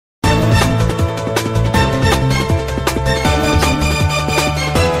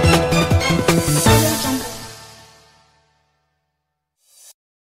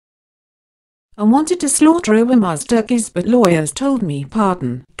and wanted to slaughter Obama's turkeys, but lawyers told me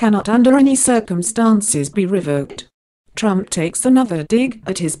pardon cannot under any circumstances be revoked. Trump takes another dig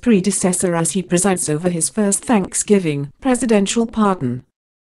at his predecessor as he presides over his first Thanksgiving presidential pardon.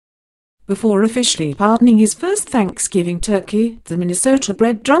 Before officially pardoning his first Thanksgiving turkey, the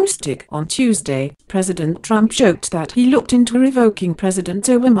Minnesota-bred drumstick, on Tuesday, President Trump joked that he looked into revoking President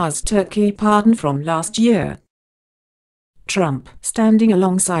Obama's turkey pardon from last year. Trump, standing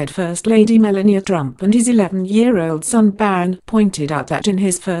alongside First Lady Melania Trump and his 11-year-old son Barron, pointed out that in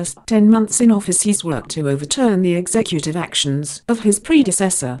his first 10 months in office he's worked to overturn the executive actions of his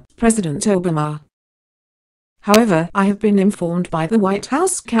predecessor, President Obama. However, I have been informed by the White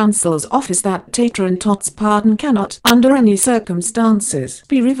House counsel's office that Tater and Tot's pardon cannot, under any circumstances,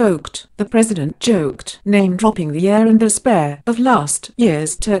 be revoked, the president joked, name-dropping the air and despair of last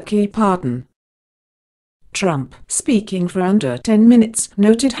year's turkey pardon. Trump, speaking for under 10 minutes,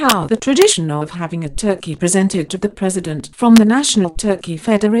 noted how the tradition of having a turkey presented to the president from the National Turkey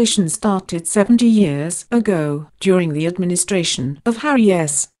Federation started 70 years ago, during the administration of Harry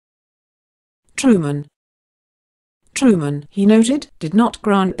S. Truman. Truman, he noted, did not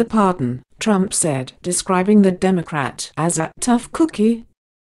grant the pardon, Trump said, describing the Democrat as a tough cookie.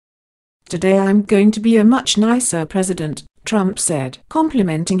 "Today I'm going to be a much nicer president," Trump said,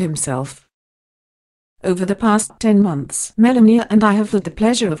 complimenting himself. "Over the past 10 months, Melania and I have had the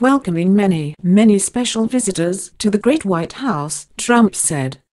pleasure of welcoming many, many special visitors to the Great White House," Trump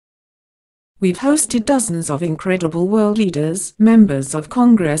said. "We've hosted dozens of incredible world leaders, members of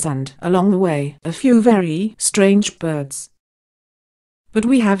Congress and, along the way, a few very strange birds. But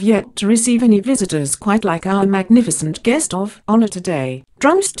we have yet to receive any visitors quite like our magnificent guest of honor today,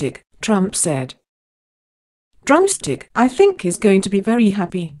 Drumstick," Trump said. "Drumstick, I think, is going to be very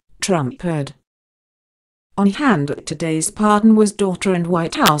happy," Trump said. On hand at today's pardon was daughter and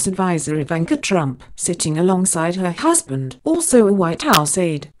White House advisor Ivanka Trump, sitting alongside her husband, also a White House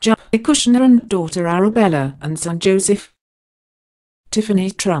aide, Jared Kushner, and daughter Arabella and son Joseph. Tiffany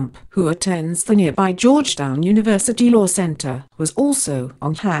Trump, who attends the nearby Georgetown University Law Center, was also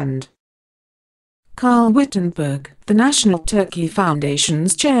on hand. Carl Wittenberg, the National Turkey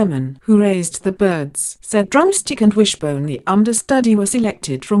Foundation's chairman, who raised the birds, said Drumstick and Wishbone, the understudy, were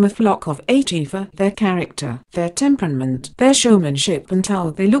selected from a flock of 80 for their character, their temperament, their showmanship, and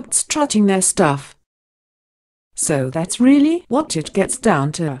how they looked strutting their stuff. "So that's really what it gets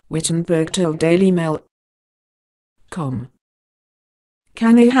down to," Wittenberg told Daily Mail.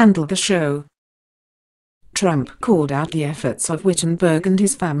 Can they handle the show? Trump called out the efforts of Wittenberg and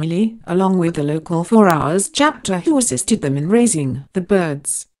his family, along with the local 4 Hours chapter who assisted them in raising the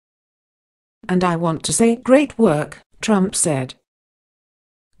birds. "And I want to say great work," Trump said.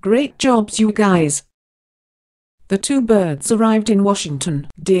 "Great jobs, you guys." The 2 birds arrived in Washington,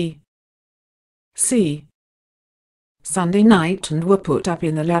 D.C. Sunday night and were put up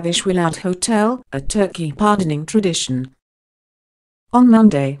in the lavish Willard Hotel, a turkey pardoning tradition. On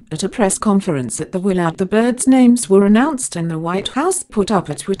Monday, at a press conference at the Willard, the birds' names were announced and the White House put up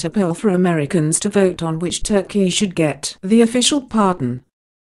a Twitter poll for Americans to vote on which turkey should get the official pardon.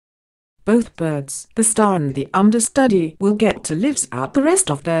 Both birds, the star and the understudy, will get to live out the rest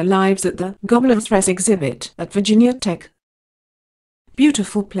of their lives at the Gobbler's Rest exhibit at Virginia Tech.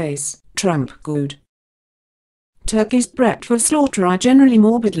 "Beautiful place," Trump cooed. Turkeys bred for slaughter are generally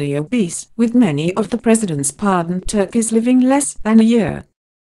morbidly obese, with many of the president's pardoned turkeys living less than a year.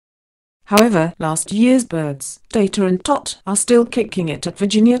 However, last year's birds, Tater and Tot, are still kicking it at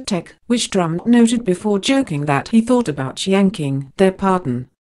Virginia Tech, which Trump noted before joking that he thought about yanking their pardon.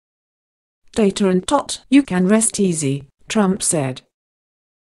 "Tater and Tot, you can rest easy," Trump said.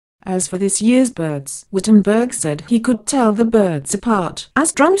 As for this year's birds, Wittenberg said he could tell the birds apart,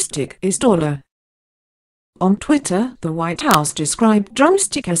 as Drumstick is taller. On Twitter, the White House described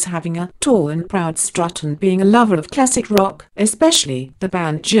Drumstick as having a tall and proud strut and being a lover of classic rock, especially the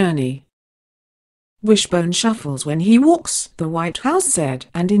band Journey. "Wishbone shuffles when he walks," the White House said,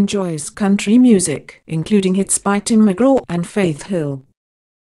 and enjoys country music, including hits by Tim McGraw and Faith Hill.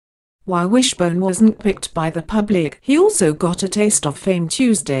 While Wishbone wasn't picked by the public, he also got a taste of fame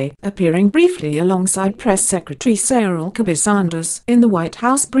Tuesday, appearing briefly alongside Press Secretary Sarah Huckabee Sanders in the White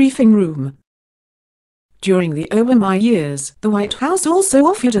House briefing room. During the Obama years, the White House also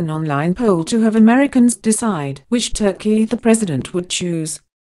offered an online poll to have Americans decide which turkey the president would choose.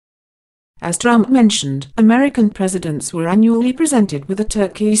 As Trump mentioned, American presidents were annually presented with a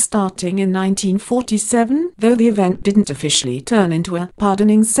turkey starting in 1947, though the event didn't officially turn into a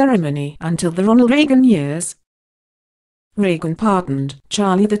pardoning ceremony until the Ronald Reagan years. Reagan pardoned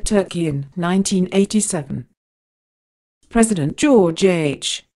Charlie the turkey in 1987. President George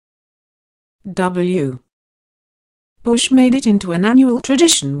H. W. Bush made it into an annual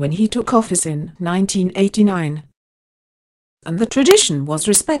tradition when he took office in 1989. And the tradition was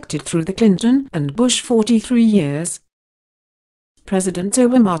respected through the Clinton and Bush 43 years. President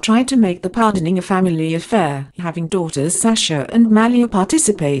Obama tried to make the pardoning a family affair, having daughters Sasha and Malia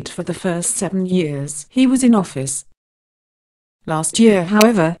participate for the first 7 years he was in office. Last year,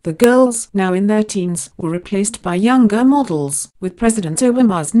 however, the girls, now in their teens, were replaced by younger models, with President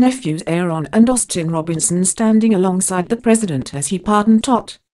Obama's nephews Aaron and Austin Robinson standing alongside the president as he pardoned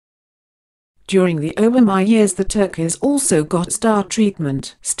Tot. During the Obama years, the turkeys also got star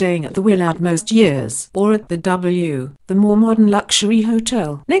treatment, staying at the Willard most years, or at the W, the more modern luxury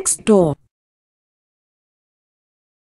hotel next door.